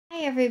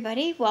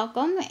everybody,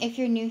 welcome. If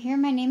you're new here,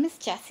 my name is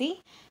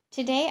Jessie.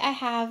 Today I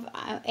have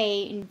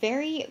a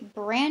very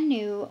brand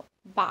new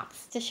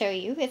box to show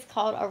you. It's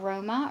called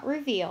Aroma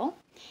Reveal,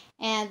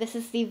 and this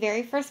is the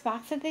very first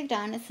box that they've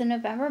done. It's the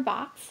November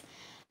box.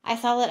 I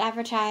saw it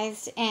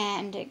advertised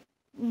and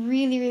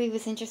really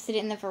was interested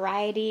in the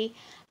variety.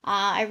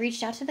 I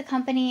reached out to the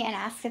company and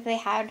asked if they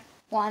had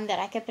one that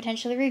I could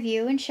potentially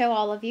review and show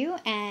all of you,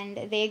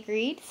 and they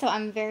agreed, so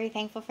I'm very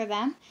thankful for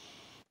them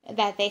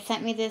that they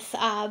sent me this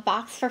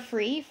box for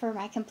free for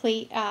my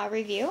complete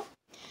review.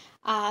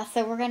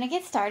 So we're going to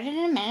get started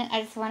in a minute.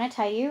 I just want to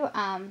tell you,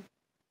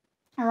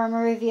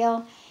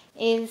 Aromareveal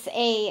is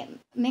a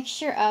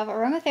mixture of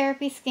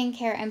aromatherapy,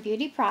 skincare, and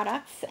beauty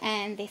products,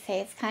 and they say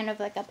it's kind of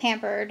like a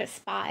pampered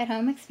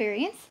spa-at-home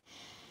experience.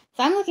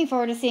 So I'm looking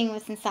forward to seeing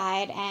what's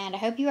inside, and I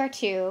hope you are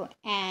too,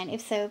 and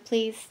if so,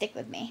 please stick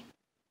with me.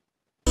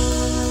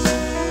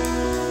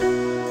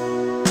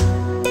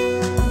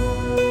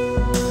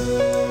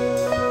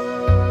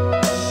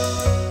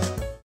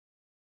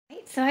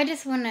 So I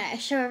just want to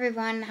show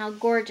everyone how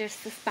gorgeous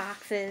this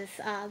box is.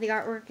 The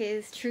artwork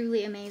is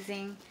truly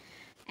amazing,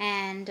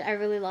 and I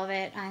really love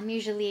it. I'm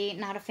usually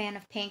not a fan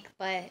of pink,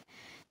 but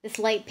this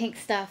light pink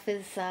stuff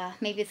is,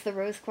 maybe it's the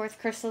rose quartz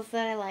crystals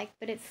that I like,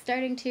 but it's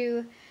starting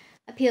to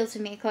appeal to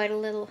me quite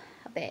a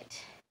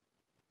bit.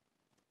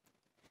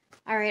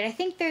 Alright, I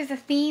think there's a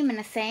theme and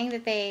a saying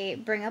that they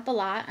bring up a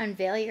lot: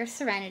 unveil your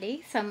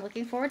serenity, so I'm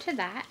looking forward to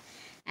that.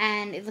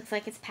 And it looks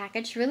like it's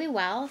packaged really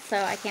well, so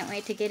I can't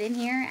wait to get in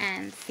here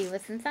and see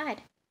what's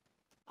inside.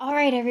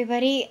 Alright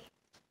everybody,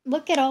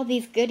 look at all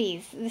these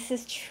goodies. This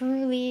is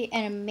truly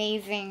an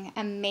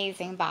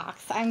amazing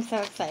box. I'm so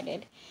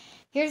excited.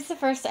 Here's the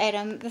first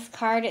item. This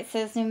card, it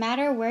says, no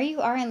matter where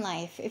you are in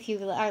life, if you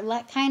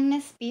let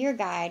kindness be your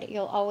guide,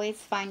 you'll always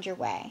find your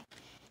way.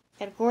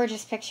 Got a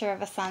gorgeous picture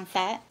of a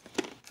sunset.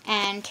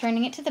 And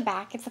turning it to the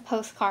back, it's a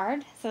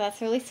postcard, so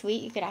that's really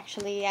sweet. You could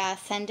actually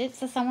send it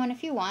to someone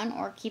if you want,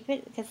 or keep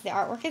it because the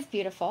artwork is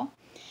beautiful.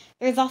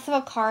 There's also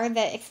a card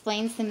that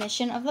explains the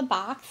mission of the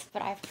box,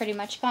 but I've pretty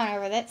much gone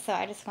over that, so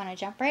I just want to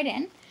jump right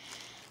in.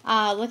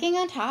 Looking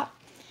on top,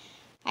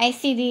 I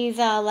see these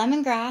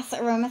lemongrass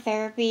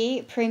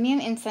aromatherapy premium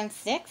incense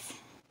sticks.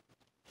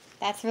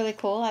 That's really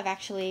cool. I've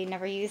actually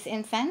never used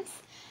incense,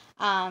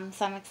 so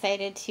I'm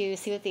excited to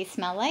see what these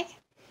smell like.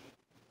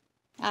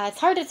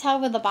 It's hard to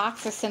tell with the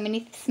box. There's so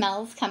many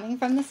smells coming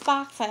from this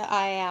box.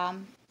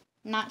 I'm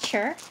not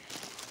sure.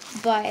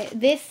 But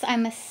this,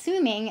 I'm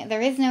assuming,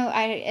 there is no,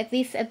 at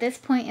least at this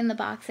point in the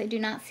box, I do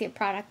not see a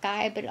product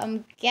guide, but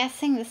I'm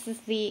guessing this is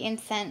the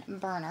incense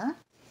burner.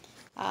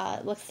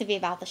 It looks to be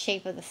about the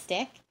shape of the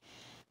stick.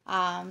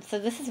 So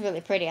this is really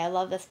pretty. I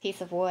love this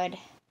piece of wood.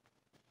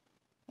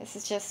 This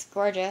is just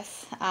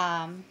gorgeous. So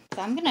I'm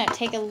going to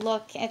take a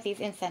look at these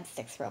incense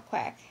sticks real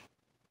quick.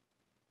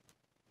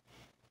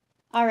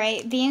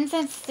 Alright, the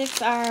incense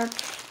sticks are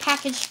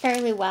packaged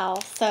fairly well,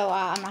 so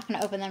I'm not going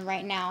to open them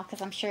right now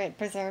because I'm sure it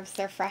preserves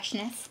their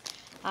freshness.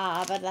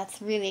 But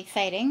that's really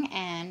exciting,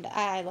 and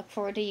I look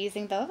forward to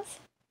using those.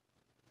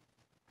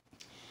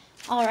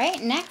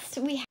 Alright, next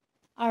we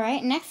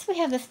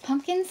have this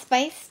pumpkin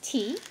spice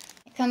tea.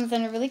 It comes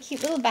in a really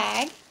cute little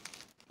bag.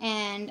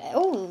 And,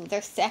 oh,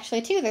 there's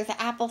actually two. There's an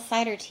apple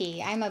cider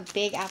tea. I'm a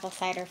big apple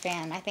cider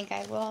fan. I think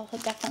I will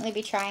definitely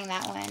be trying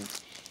that one.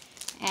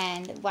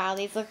 And wow,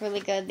 these look really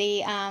good.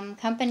 The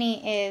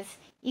company is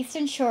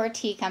Eastern Shore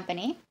Tea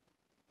Company.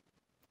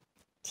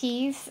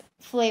 Teas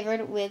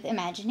flavored with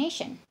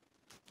imagination.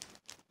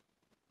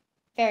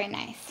 Very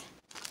nice.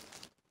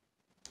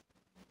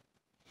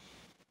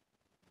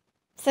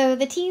 So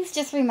the teas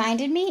just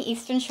reminded me,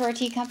 Eastern Shore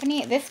Tea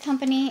Company. This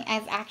company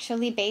is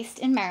actually based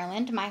in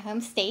Maryland, my home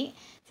state.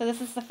 So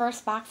this is the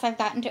first box I've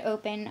gotten to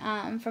open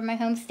from my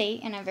home state,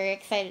 and I'm very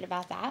excited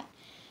about that.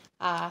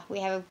 We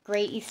have a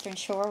great Eastern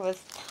Shore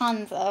with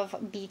tons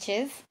of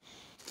beaches.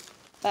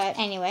 But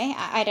anyway,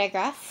 I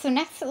digress. So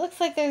next, it looks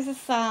like there's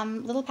this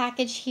little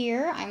package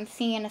here. I'm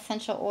seeing an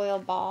essential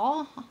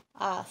oil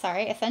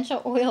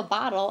essential oil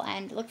bottle,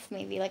 and it looks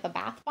maybe like a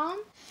bath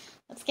bomb.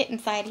 Let's get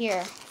inside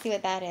here, see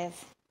what that is.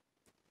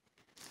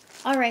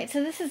 Alright,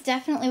 so this is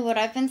definitely what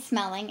I've been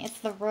smelling. It's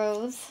the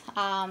rose.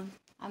 I'm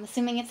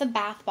assuming it's a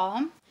bath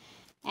bomb.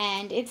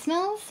 And it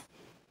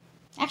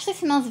actually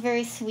smells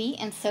very sweet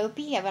and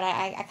soapy, but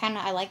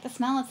I like the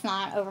smell. It's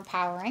not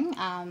overpowering.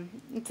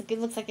 It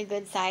looks like a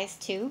good size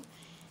too.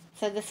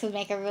 So this would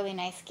make a really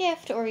nice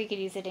gift, or you could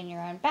use it in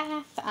your own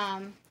bath.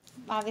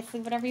 Obviously,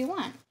 whatever you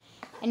want.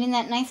 And in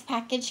that nice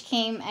package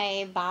came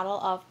a bottle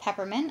of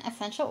peppermint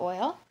essential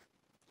oil.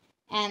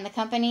 And the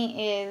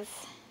company is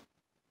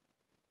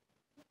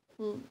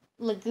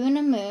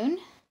Laguna Moon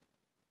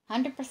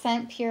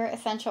 100% pure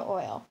essential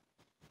oil.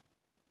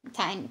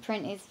 Tiny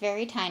print is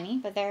very tiny,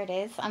 but there it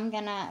is. I'm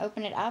gonna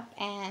open it up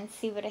and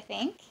see what I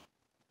think.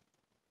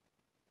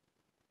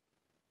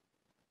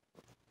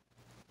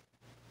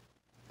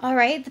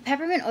 Alright, the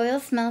peppermint oil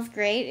smells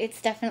great. It's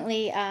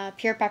definitely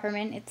pure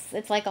peppermint.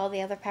 It's like all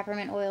the other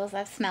peppermint oils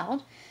I've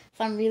smelled.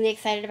 So I'm really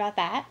excited about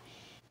that.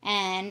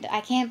 And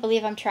I can't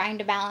believe I'm trying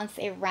to balance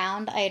a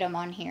round item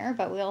on here,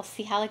 but we'll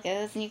see how it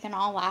goes, and you can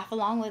all laugh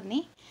along with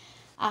me.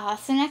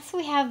 So next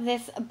we have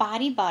this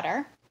body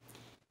butter.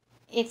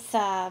 It's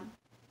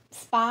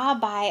Spa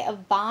by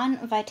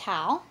Bon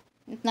Vital.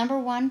 It's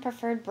 #1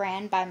 preferred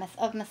brand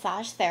of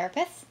massage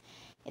therapists.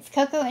 It's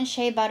cocoa and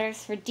shea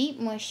butters for deep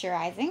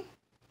moisturizing.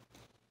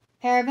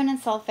 Paraben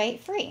and sulfate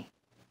free.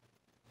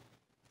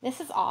 This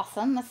is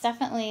awesome. Let's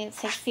definitely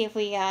see if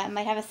we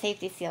might have a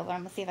safety seal, but I'm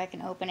going to see if I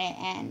can open it.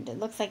 And it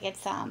looks like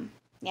it's,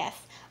 yes.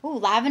 Ooh,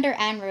 lavender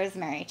and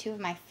rosemary, 2 of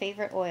my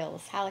favorite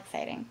oils. How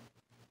exciting.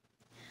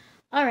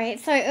 Alright,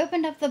 so I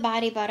opened up the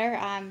body butter.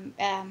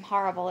 I'm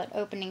horrible at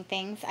opening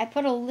things. I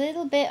put a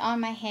little bit on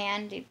my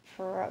hand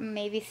for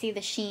maybe see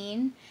the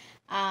sheen.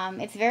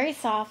 It's very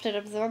soft. It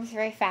absorbs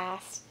very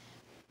fast.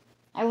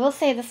 I will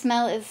say the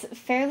smell is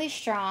fairly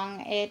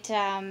strong.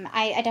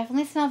 I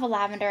definitely smell the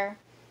lavender.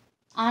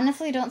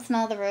 Honestly, don't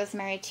smell the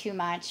rosemary too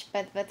much,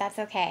 but that's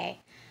okay.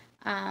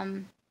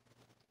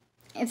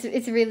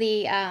 It's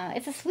really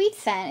it's a sweet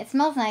scent. It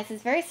smells nice.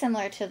 It's very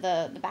similar to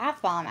the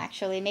bath bomb,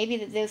 actually. Maybe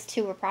those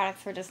two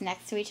products were just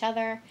next to each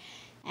other,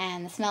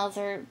 and the smells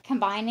are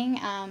combining.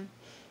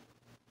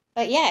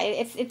 But yeah,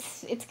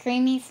 it's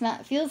creamy.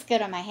 It feels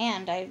good on my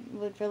hand. I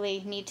would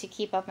really need to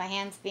keep up my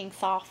hands being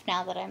soft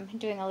now that I'm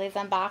doing all these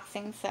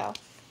unboxings. So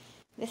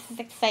this is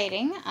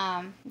exciting.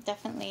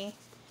 Definitely.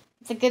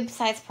 It's a good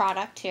size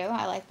product too.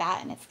 I like that,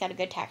 and it's got a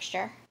good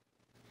texture.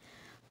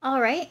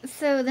 Alright,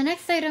 so the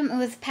next item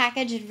was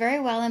packaged very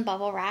well in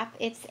bubble wrap.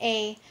 It's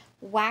a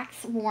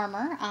wax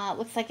warmer. It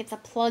looks like it's a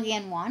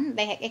plug-in one.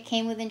 It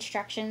came with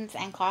instructions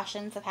and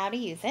cautions of how to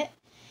use it.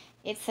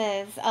 It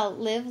says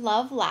live,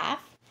 love,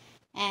 laugh,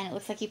 and it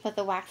looks like you put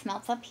the wax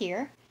melts up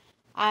here.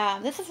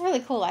 This is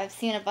really cool. I've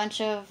seen a bunch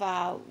of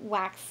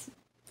wax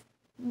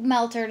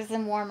melters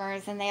and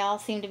warmers, and they all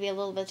seem to be a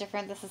little bit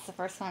different. This is the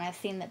first one I've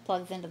seen that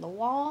plugs into the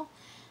wall.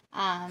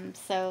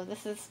 So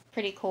this is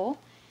pretty cool.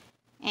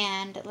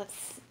 And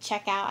let's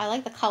check out, I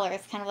like the color.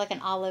 It's kind of like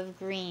an olive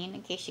green,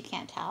 in case you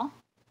can't tell.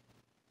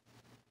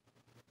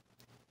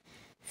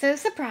 So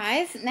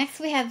surprise, next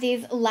we have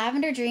these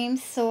Lavender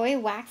Dreams soy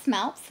wax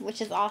melts,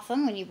 which is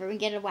awesome. When you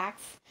get a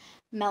wax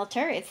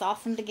melter, it's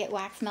awesome to get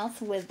wax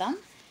melts with them.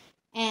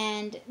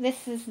 And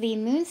this is the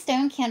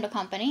Moonstone Candle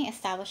Company,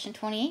 established in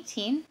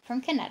 2018 from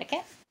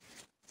Connecticut.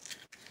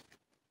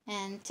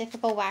 And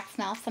typical wax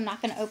melts. I'm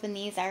not going to open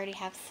these. I already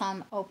have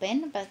some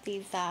open, but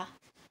these,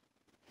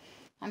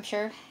 I'm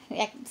sure,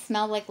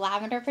 smell like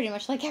lavender, pretty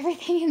much like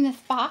everything in this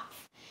box.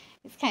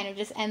 It's kind of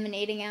just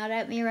emanating out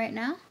at me right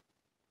now.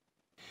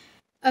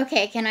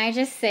 Okay, can I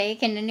just say,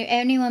 can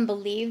anyone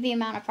believe the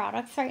amount of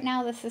products right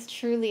now? This is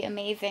truly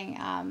amazing.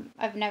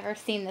 I've never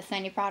seen this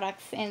many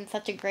products in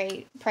such a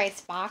great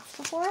priced box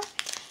before.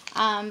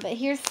 But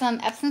here's some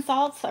Epsom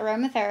salts,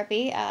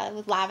 aromatherapy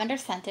with lavender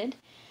scented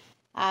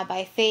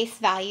by Face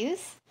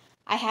Values.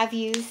 I have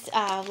used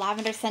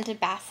lavender scented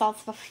bath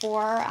salts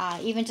before,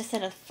 even just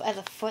as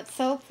a foot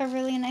soap. They're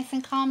really nice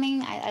and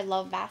calming. I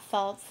love bath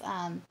salts.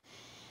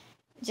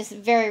 Just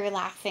very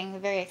relaxing.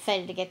 Very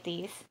excited to get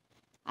these.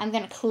 I'm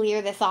going to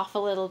clear this off a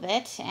little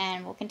bit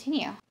and we'll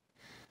continue.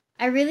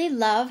 I really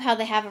love how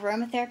they have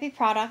aromatherapy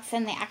products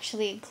and they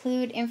actually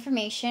include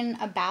information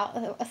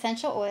about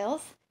essential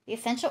oils. The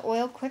essential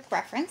oil quick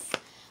reference.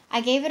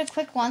 I gave it a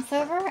quick once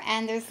over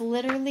and there's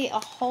literally a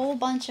whole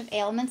bunch of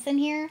ailments in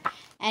here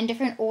and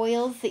different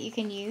oils that you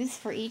can use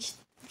for each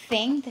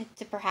thing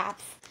to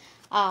perhaps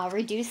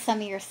reduce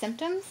some of your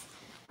symptoms.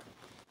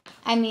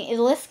 I mean,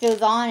 the list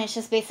goes on. It's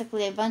just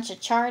basically a bunch of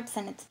charts,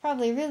 and it's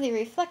probably really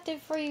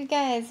reflective for you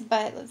guys,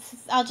 but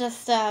I'll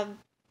just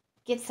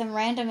get some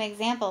random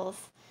examples.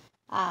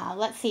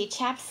 Let's see.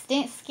 Chapped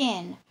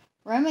skin,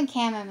 Roman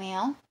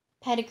chamomile,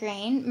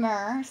 petitgrain,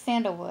 myrrh,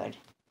 sandalwood.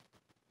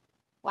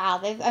 Wow,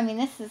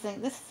 this is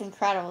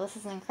incredible. This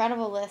is an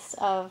incredible list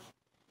of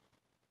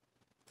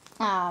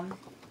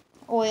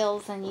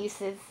oils and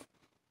uses.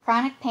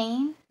 Chronic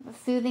pain,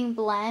 soothing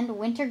blend,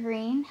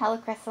 wintergreen,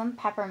 helichrysum,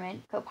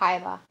 peppermint,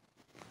 copaiba.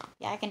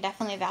 Yeah, I can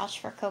definitely vouch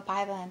for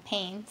copaiba and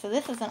pain. So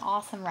this is an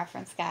awesome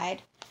reference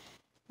guide.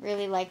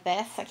 Really like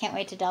this. I can't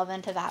wait to delve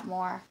into that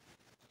more.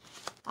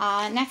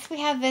 Next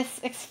we have this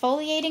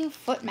exfoliating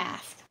foot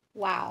mask.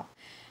 Wow.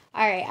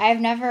 Alright, I've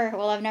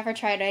never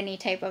tried any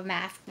type of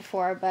mask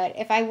before, but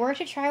if I were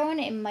to try one,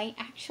 it might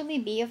actually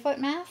be a foot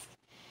mask.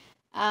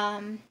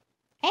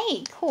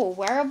 Hey, cool.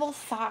 Wearable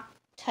sock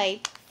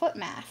type foot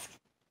mask.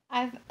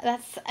 I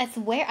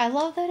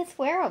love that it's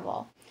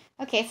wearable.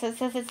 Okay, so it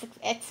says it's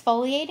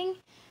exfoliating.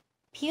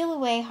 Peel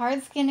away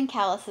hard skin and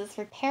calluses,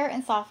 repair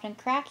and soften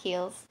crack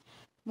heels,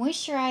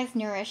 moisturize,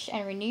 nourish,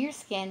 and renew your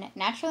skin,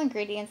 natural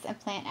ingredients, and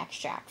plant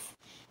extracts.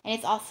 And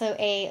it's also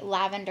a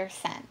lavender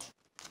scent.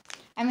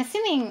 I'm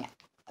assuming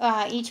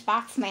each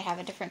box might have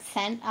a different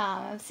scent.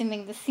 I'm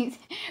assuming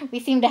we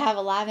seem to have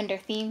a lavender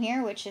theme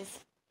here, which is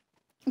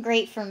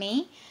great for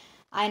me.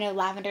 I know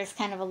lavender is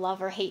kind of a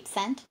love or hate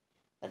scent,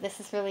 but this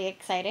is really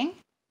exciting.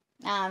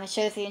 It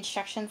shows the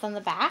instructions on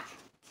the back.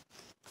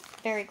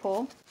 Very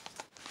cool.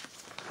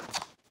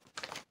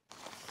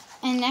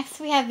 And next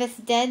we have this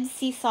Dead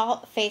Sea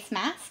Salt Face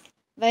Mask.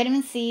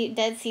 Vitamin C,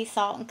 Dead Sea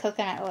Salt, and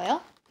coconut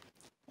oil.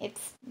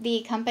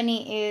 The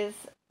company is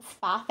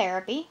Spa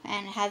Therapy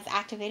and it has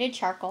activated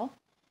charcoal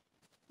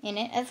in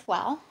it as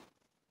well.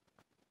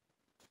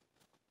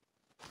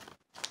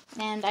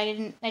 And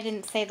I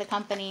didn't say the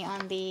company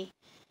on the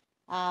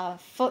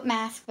foot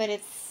mask, but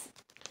it's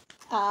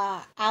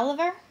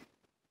Oliver.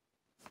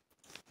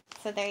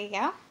 So there you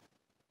go.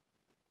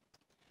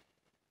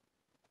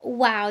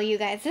 Wow, you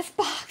guys, this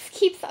box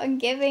keeps on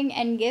giving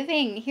and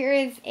giving. Here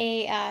is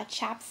a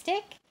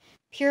chapstick,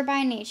 Pure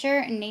by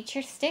Nature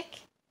Nature Stick,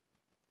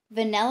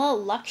 Vanilla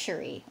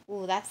Luxury.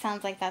 Ooh, that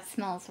sounds like that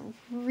smells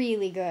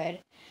really good.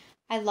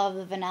 I love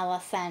the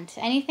vanilla scent.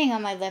 Anything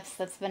on my lips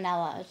that's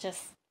vanilla is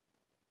just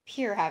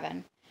pure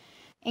heaven.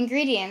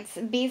 Ingredients: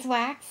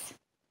 beeswax,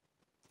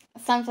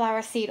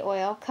 sunflower seed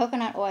oil,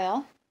 coconut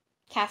oil,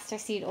 castor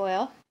seed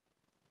oil,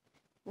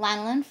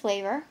 lanolin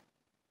flavor,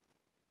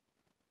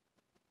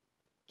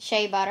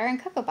 shea butter,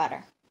 and cocoa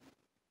butter.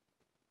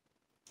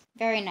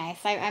 Very nice.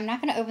 I'm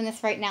not going to open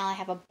this right now. I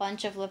have a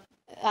bunch of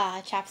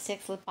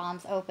chapsticks, lip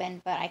balms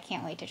open, but I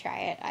can't wait to try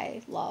it.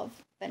 I love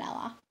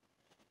vanilla.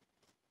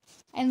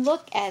 And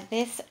look at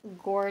this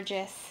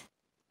gorgeous,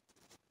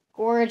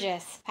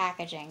 gorgeous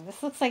packaging.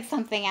 This looks like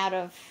something out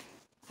of,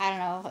 I don't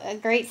know, a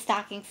great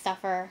stocking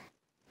stuffer.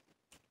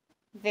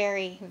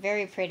 Very,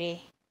 very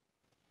pretty.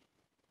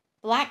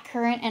 Black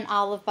currant and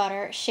olive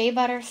butter, shea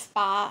butter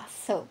spa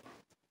soap.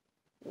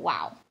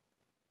 Wow.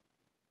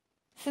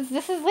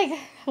 This is like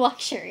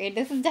luxury.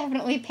 This is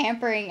definitely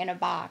pampering in a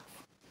box.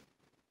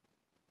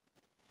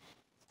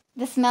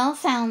 The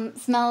smells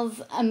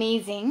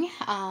amazing.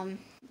 I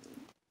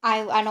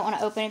don't want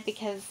to open it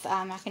because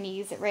I'm not going to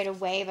use it right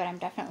away, but I'm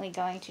definitely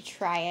going to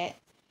try it.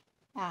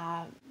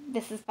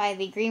 This is by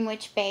the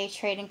Greenwich Bay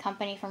Trading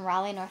Company from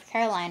Raleigh, North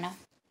Carolina.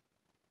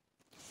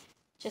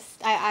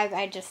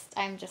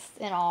 I'm just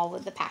in awe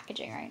with the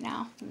packaging right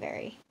now.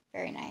 Very,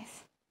 very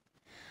nice.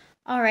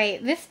 All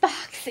right, this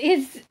box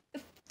is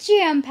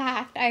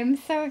jam-packed. I'm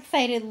so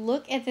excited.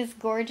 Look at this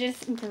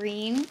gorgeous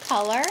green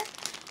color.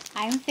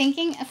 I'm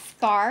thinking a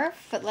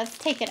scarf, but let's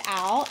take it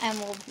out and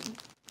we'll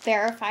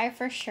verify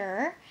for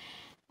sure.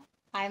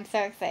 I'm so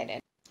excited.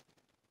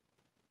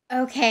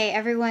 Okay,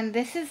 everyone,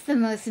 this is the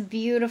most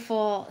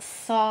beautiful,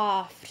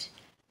 soft,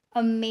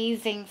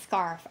 amazing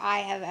scarf I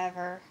have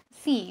ever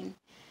seen.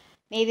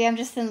 Maybe I'm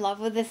just in love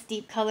with this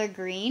deep color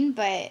green,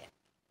 but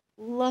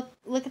look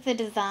at the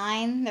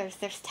design. There's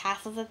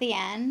tassels at the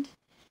end.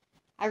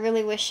 I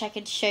really wish I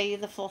could show you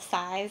the full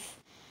size.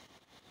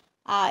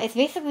 It's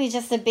basically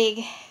just a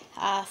big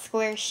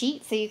square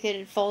sheet, so you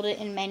could fold it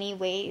in many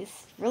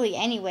ways. Really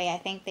any way I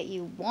think that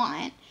you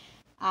want.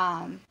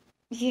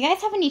 If you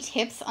guys have any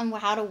tips on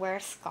how to wear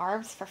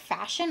scarves for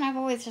fashion, I've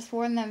always just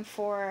worn them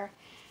for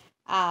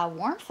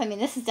warmth. I mean,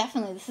 this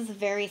is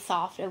very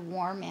soft and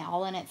warm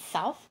all in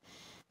itself.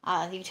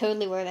 You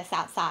totally wear this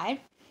outside.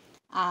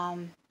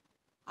 Oh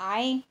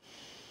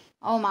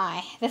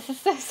my, this is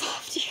so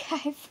soft, you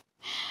guys.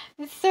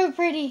 It's so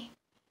pretty.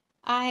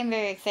 I'm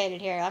very excited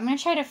here. I'm going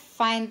to try to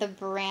find the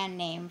brand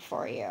name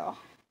for you.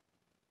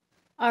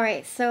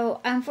 Alright,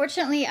 so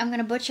unfortunately I'm going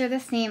to butcher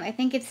this name. I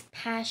think it's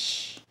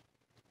Pashmina.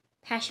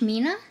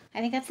 I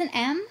think that's an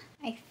M,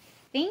 I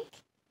think.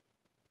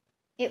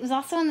 It was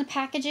also on the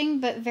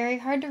packaging, but very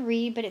hard to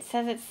read, but it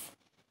says it's,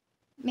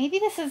 maybe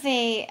this is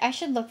I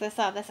should look this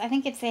up. I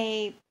think it's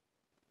a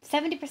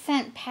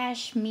 70%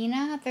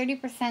 pashmina,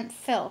 30%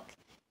 silk.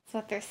 That's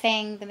what they're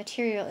saying the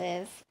material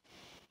is.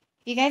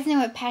 If you guys know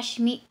what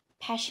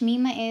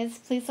pashmina is,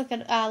 please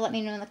let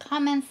me know in the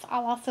comments.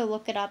 I'll also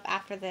look it up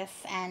after this,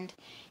 and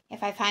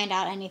if I find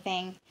out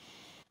anything,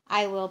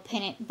 I will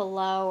pin it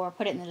below or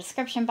put it in the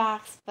description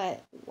box.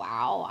 But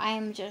wow, I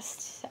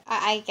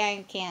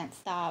can't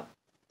stop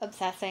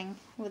obsessing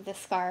with this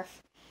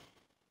scarf.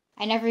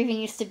 I never even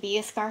used to be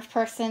a scarf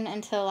person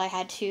until I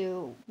had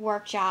to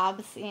work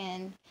jobs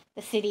in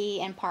the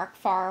city and park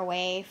far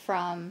away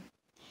from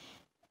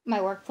my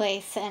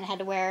workplace and had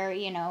to wear,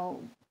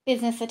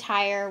 business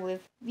attire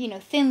with,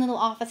 thin little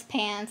office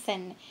pants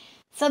and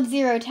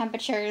sub-zero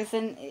temperatures.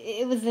 And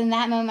it was in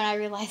that moment I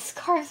realized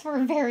scarves were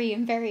very,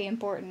 very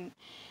important.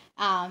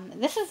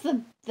 This is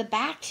the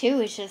back too.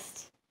 It's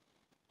just,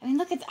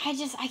 look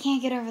I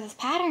can't get over this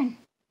pattern.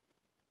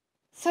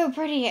 So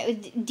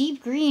pretty.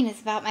 Deep green is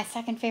about my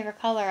second favorite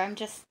color.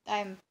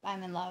 I'm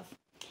in love.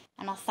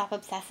 And I'll stop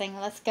obsessing.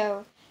 Let's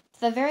go to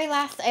the very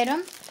last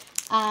item.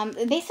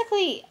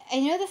 Basically,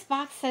 I know this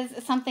box says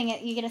something,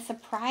 you get a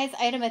surprise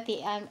item at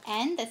the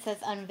end that says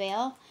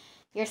Unveil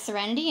Your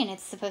Serenity, and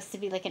it's supposed to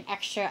be like an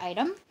extra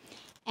item.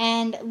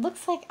 And it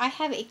looks like I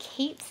have a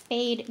Kate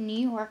Spade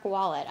New York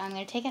wallet. I'm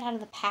going to take it out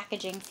of the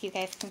packaging so you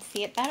guys can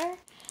see it better.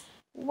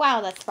 Wow,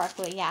 that's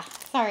sparkly. Yeah,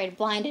 sorry to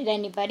blinded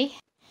anybody.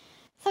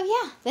 So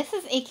yeah, this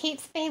is a Kate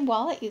Spade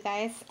wallet, you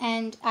guys,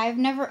 and I've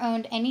never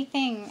owned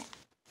anything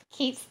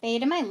Kate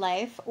Spade in my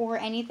life or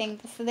anything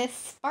this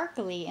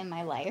sparkly in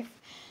my life.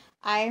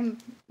 I'm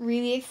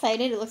really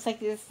excited. It looks like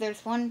there's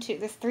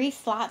 3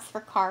 slots for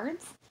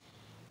cards.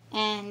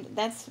 And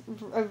that's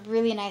a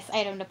really nice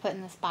item to put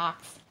in this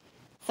box.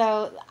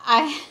 So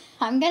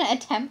I'm going to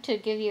attempt to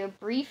give you a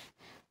brief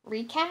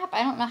recap.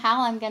 I don't know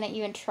how I'm going to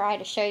even try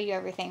to show you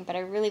everything, but I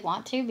really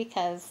want to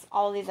because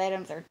all these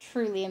items are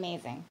truly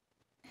amazing.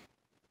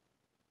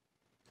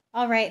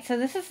 All right, so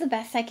this is the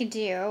best I could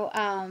do.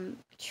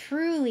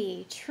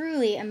 Truly,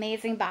 truly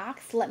amazing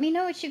box. Let me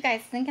know what you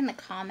guys think in the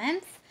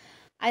comments.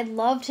 I'd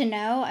love to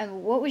know.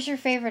 What was your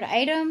favorite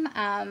item?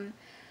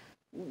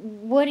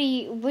 What do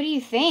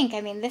you think?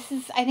 I mean, I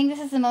think this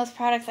is the most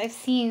products I've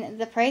seen.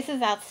 The price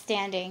is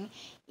outstanding.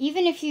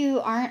 Even if you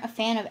aren't a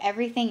fan of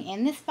everything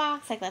in this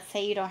box, like let's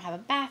say you don't have a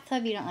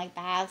bathtub, you don't like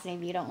baths,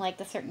 maybe you don't like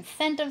the certain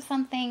scent of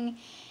something.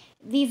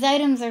 These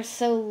items are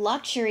so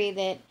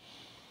luxurious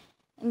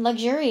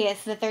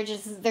that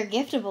they're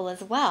giftable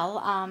as well.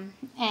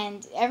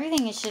 And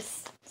everything is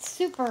just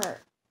super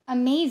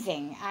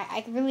amazing.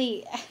 I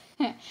really,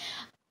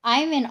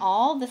 I'm in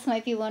awe. This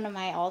might be one of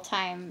my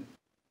all-time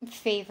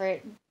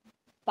favorite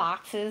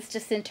boxes,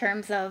 just in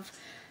terms of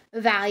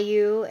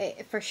value,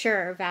 for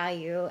sure,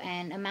 value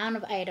and amount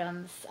of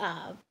items.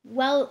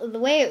 Well, the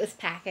way it was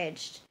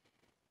packaged,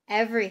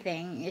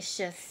 everything is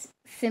just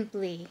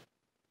simply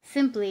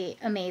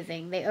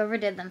amazing. They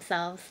overdid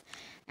themselves,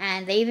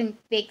 and they even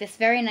baked this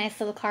very nice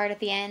little card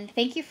at the end.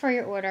 Thank you for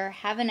your order.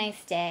 Have a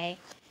nice day.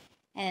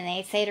 And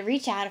they say to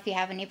reach out if you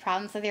have any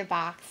problems with your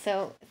box.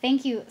 So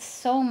thank you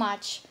so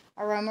much,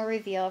 Aroma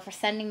Reveal, for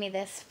sending me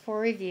this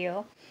for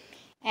review.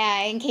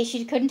 In case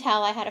you couldn't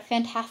tell, I had a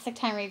fantastic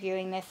time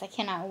reviewing this. I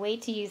cannot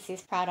wait to use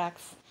these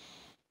products.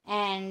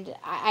 And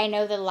I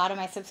know that a lot of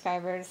my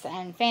subscribers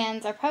and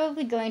fans are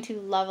probably going to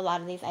love a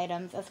lot of these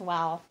items as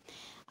well.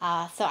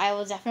 So I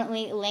will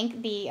definitely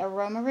link the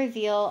Aroma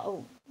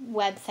Reveal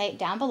website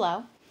down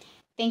below.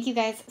 Thank you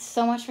guys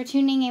so much for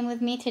tuning in with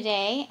me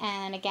today.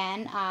 And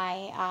again,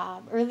 I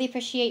really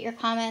appreciate your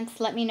comments.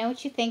 Let me know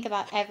what you think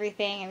about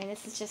everything. I mean,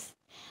 this is just,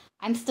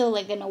 I'm still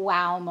like in a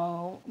wow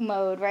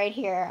mode right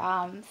here.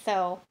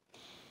 So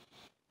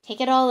take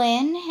it all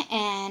in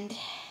and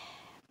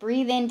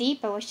breathe in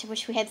deep. I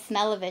wish we had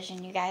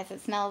smell-o-vision, you guys.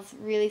 It smells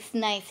really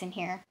nice in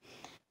here.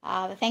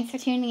 But thanks for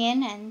tuning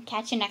in, and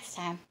catch you next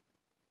time.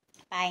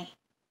 Bye.